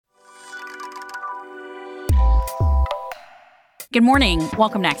Good morning.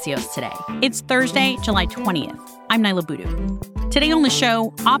 Welcome to Axios Today. It's Thursday, July 20th. I'm Nyla Boodoo. Today on the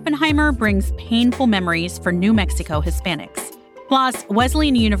show, Oppenheimer brings painful memories for New Mexico Hispanics. Plus,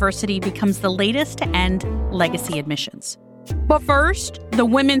 Wesleyan University becomes the latest to end legacy admissions. But first, the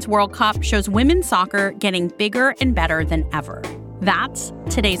Women's World Cup shows women's soccer getting bigger and better than ever. That's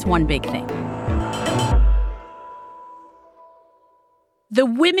today's one big thing. The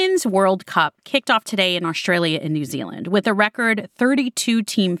Women's World Cup kicked off today in Australia and New Zealand with a record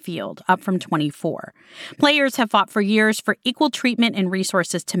 32-team field, up from 24. Players have fought for years for equal treatment and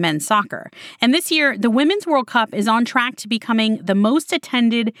resources to men's soccer. And this year, the Women's World Cup is on track to becoming the most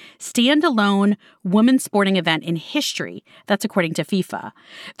attended standalone women's sporting event in history. That's according to FIFA.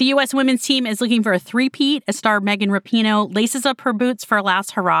 The U.S. women's team is looking for a three-peat as star Megan Rapinoe laces up her boots for a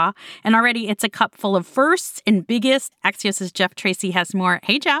last hurrah. And already it's a cup full of firsts and biggest. Axios' Jeff Tracy has more.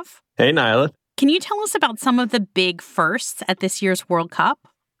 Hey, Jeff. Hey, Nyla. Can you tell us about some of the big firsts at this year's World Cup?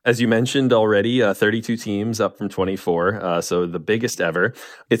 As you mentioned already, 32 teams up from 24, so the biggest ever.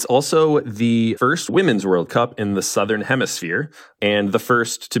 It's also the first Women's World Cup in the Southern Hemisphere and the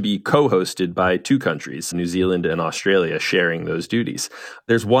first to be co-hosted by two countries, New Zealand and Australia, sharing those duties.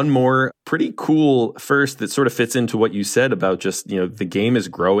 There's one more pretty cool first that sort of fits into what you said about just, the game is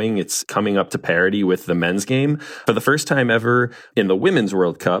growing. It's coming up to parity with the men's game. For the first time ever in the Women's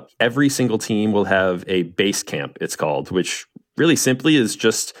World Cup, every single team will have a base camp, it's called, which really simply is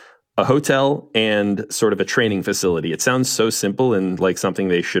just a hotel and sort of a training facility. It sounds so simple and like something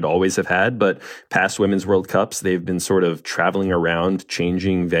they should always have had, but past Women's World Cups, they've been sort of traveling around,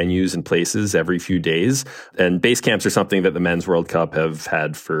 changing venues and places every few days. And base camps are something that the Men's World Cup have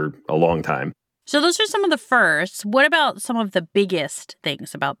had for a long time. So those are some of the firsts. What about some of the biggest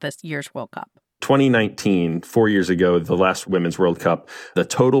things about this year's World Cup? 2019, 4 years ago, the last Women's World Cup, the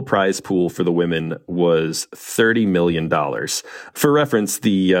total prize pool for the women was $30 million. For reference,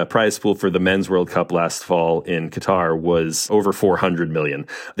 the prize pool for the Men's World Cup last fall in Qatar was over $400 million.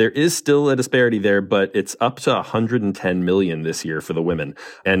 There is still a disparity there, but it's up to $110 million this year for the women.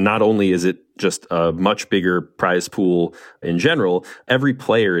 And not only is it just a much bigger prize pool in general, every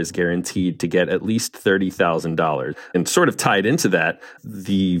player is guaranteed to get at least $30,000. And sort of tied into that,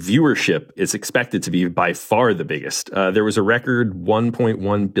 the viewership is expected to be by far the biggest. There was a record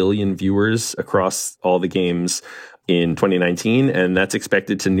 1.1 billion viewers across all the games in 2019, and that's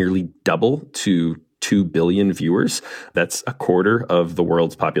expected to nearly double to 2 billion viewers. That's a quarter of the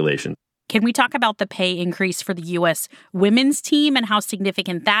world's population. Can we talk about the pay increase for the U.S. women's team and how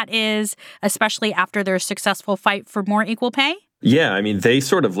significant that is, especially after their successful fight for more equal pay? Yeah, they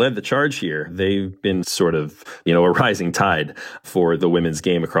sort of led the charge here. They've been sort of, a rising tide for the women's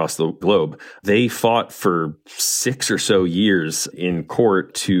game across the globe. They fought for 6 or so years in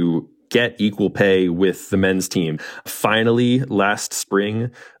court to get equal pay with the men's team. Finally, last spring,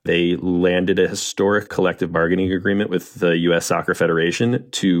 they landed a historic collective bargaining agreement with the U.S. Soccer Federation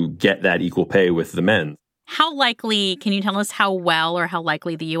to get that equal pay with the men. How likely, can you tell us how well or how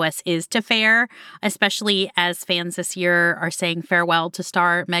likely the U.S. is to fare, especially as fans this year are saying farewell to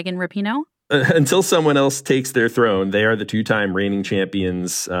star Megan Rapinoe? Until someone else takes their throne, they are the two-time reigning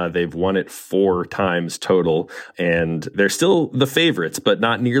champions. They've won it 4 times total, and they're still the favorites, but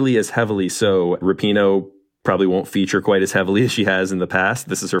not nearly as heavily so. Rapinoe probably won't feature quite as heavily as she has in the past.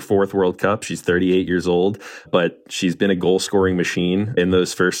 This is her 4th World Cup. She's 38 years old, but she's been a goal-scoring machine in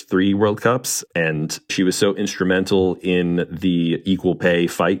those first 3 World Cups, and she was so instrumental in the equal pay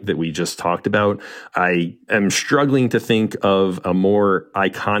fight that we just talked about. I am struggling to think of a more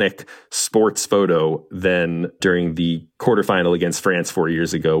iconic sports photo than during the quarterfinal against France 4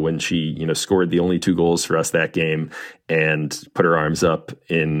 years ago when she, scored the only 2 goals for us that game and put her arms up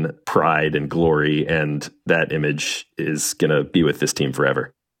in pride and glory. And that image is going to be with this team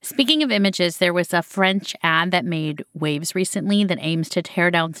forever. Speaking of images, there was a French ad that made waves recently that aims to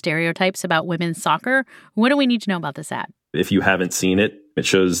tear down stereotypes about women's soccer. What do we need to know about this ad? If you haven't seen it, it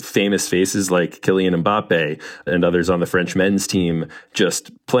shows famous faces like Kylian Mbappe and others on the French men's team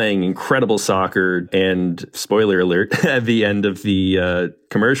just playing incredible soccer. And spoiler alert, at the end of the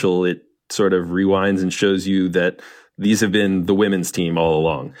commercial, it sort of rewinds and shows you that these have been the women's team all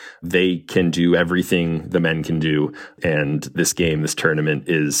along. They can do everything the men can do. And this game, this tournament,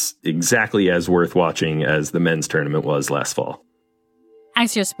 is exactly as worth watching as the men's tournament was last fall.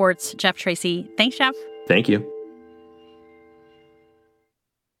 Axios Sports, Jeff Tracy. Thanks, Jeff. Thank you.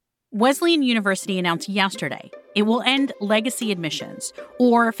 Wesleyan University announced yesterday it will end legacy admissions,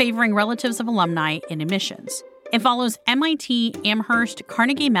 or favoring relatives of alumni in admissions. It follows MIT, Amherst,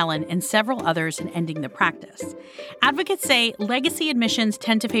 Carnegie Mellon, and several others in ending the practice. Advocates say legacy admissions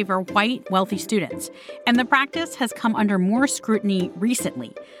tend to favor white, wealthy students, and the practice has come under more scrutiny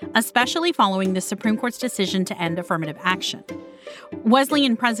recently, especially following the Supreme Court's decision to end affirmative action.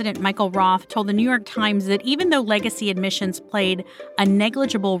 Wesleyan President Michael Roth told the New York Times that even though legacy admissions played a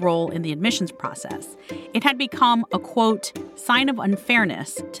negligible role in the admissions process, it had become a, quote, sign of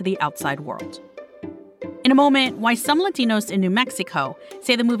unfairness to the outside world. In a moment, why some Latinos in New Mexico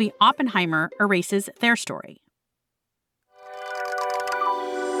say the movie Oppenheimer erases their story.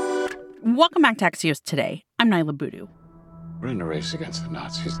 Welcome back to Axios Today. I'm Nyla Boodoo. We're in a race against the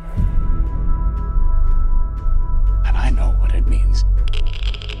Nazis. And I know what it means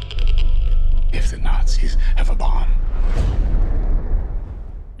if the Nazis have a bomb.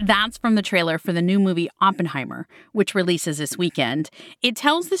 That's from the trailer for the new movie Oppenheimer, which releases this weekend. It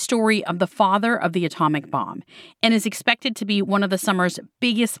tells the story of the father of the atomic bomb and is expected to be one of the summer's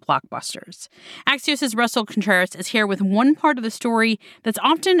biggest blockbusters. Axios' Russell Contreras is here with one part of the story that's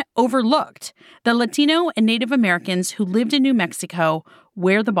often overlooked: the Latino and Native Americans who lived in New Mexico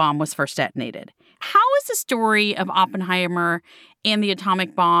where the bomb was first detonated. How is the story of Oppenheimer and the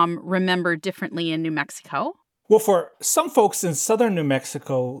atomic bomb remembered differently in New Mexico? Well, for some folks in southern New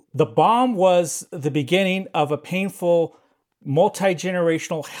Mexico, the bomb was the beginning of a painful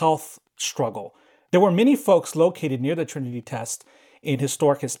multi-generational health struggle. There were many folks located near the Trinity Test in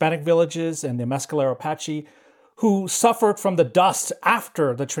historic Hispanic villages and the Mescalero Apache who suffered from the dust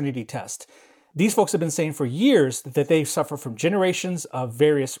after the Trinity Test. These folks have been saying for years that they've suffered from generations of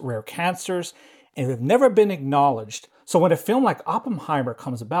various rare cancers and have never been acknowledged. So when a film like Oppenheimer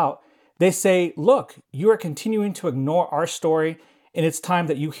comes about, they say, look, you are continuing to ignore our story, and it's time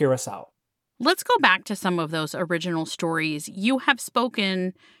that you hear us out. Let's go back to some of those original stories. You have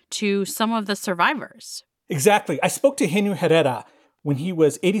spoken to some of the survivors. Exactly. I spoke to Henry Herrera when he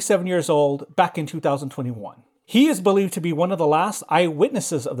was 87 years old back in 2021. He is believed to be one of the last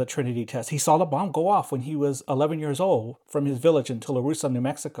eyewitnesses of the Trinity Test. He saw the bomb go off when he was 11 years old from his village in Tularosa, New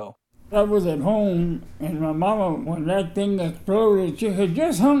Mexico. I was at home, and my mama, when that thing exploded, she had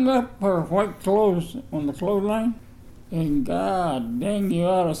just hung up her white clothes on the clothesline. And God dang, you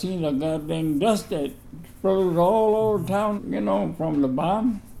ought to see the goddamn dust that exploded all over town, from the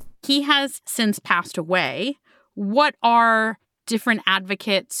bomb. He has since passed away. What are different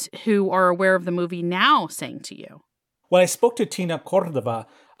advocates who are aware of the movie now saying to you? Well, I spoke to Tina Cordova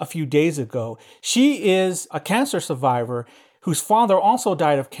a few days ago. She is a cancer survivor whose father also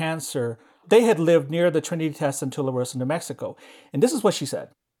died of cancer. They had lived near the Trinity Test in Tularosa, New Mexico. And this is what she said.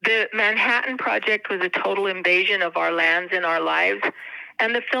 The Manhattan Project was a total invasion of our lands and our lives.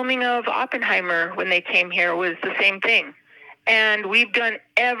 And the filming of Oppenheimer when they came here was the same thing. And we've done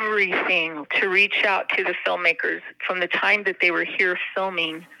everything to reach out to the filmmakers from the time that they were here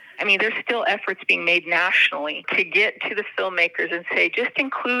filming. I mean, there's still efforts being made nationally to get to the filmmakers and say, just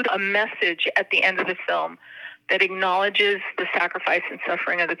include a message at the end of the film that acknowledges the sacrifice and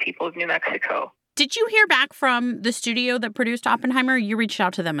suffering of the people of New Mexico. Did you hear back from the studio that produced Oppenheimer? You reached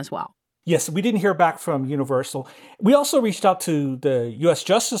out to them as well. Yes, we didn't hear back from Universal. We also reached out to the U.S.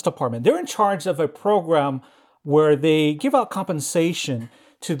 Justice Department. They're in charge of a program where they give out compensation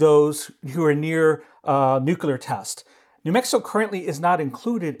to those who are near nuclear test. New Mexico currently is not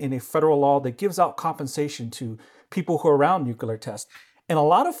included in a federal law that gives out compensation to people who are around nuclear test. And a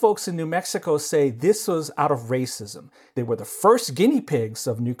lot of folks in New Mexico say this was out of racism. They were the first guinea pigs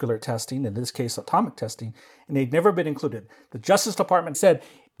of nuclear testing, in this case atomic testing, and they'd never been included. The Justice Department said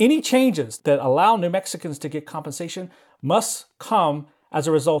any changes that allow New Mexicans to get compensation must come as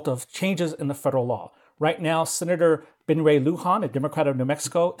a result of changes in the federal law. Right now, Senator Ben Ray Lujan, a Democrat of New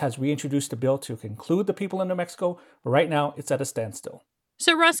Mexico, has reintroduced a bill to include the people in New Mexico, but right now it's at a standstill.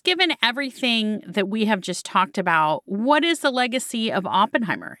 So, Russ, given everything that we have just talked about, what is the legacy of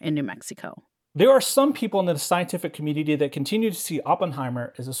Oppenheimer in New Mexico? There are some people in the scientific community that continue to see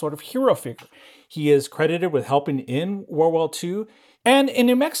Oppenheimer as a sort of hero figure. He is credited with helping in World War II. And in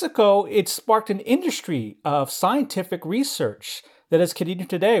New Mexico, it sparked an industry of scientific research that has continued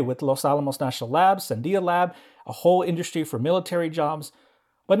today with Los Alamos National Lab, Sandia Lab, a whole industry for military jobs.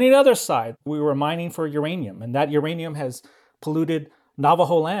 But on the other side, we were mining for uranium, and that uranium has polluted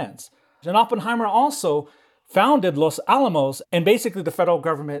Navajo lands. And Oppenheimer also founded Los Alamos, and basically the federal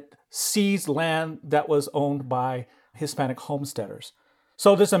government seized land that was owned by Hispanic homesteaders.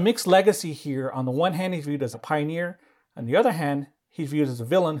 So there's a mixed legacy here. On the one hand, he's viewed as a pioneer. On the other hand, he's viewed as a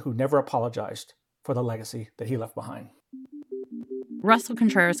villain who never apologized for the legacy that he left behind. Russell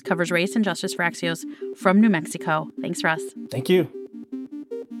Contreras covers race and justice for Axios from New Mexico. Thanks, Russ. Thank you.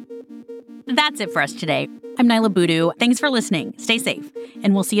 That's it for us today. I'm Nyla Boodoo. Thanks for listening. Stay safe,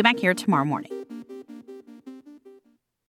 and we'll see you back here tomorrow morning.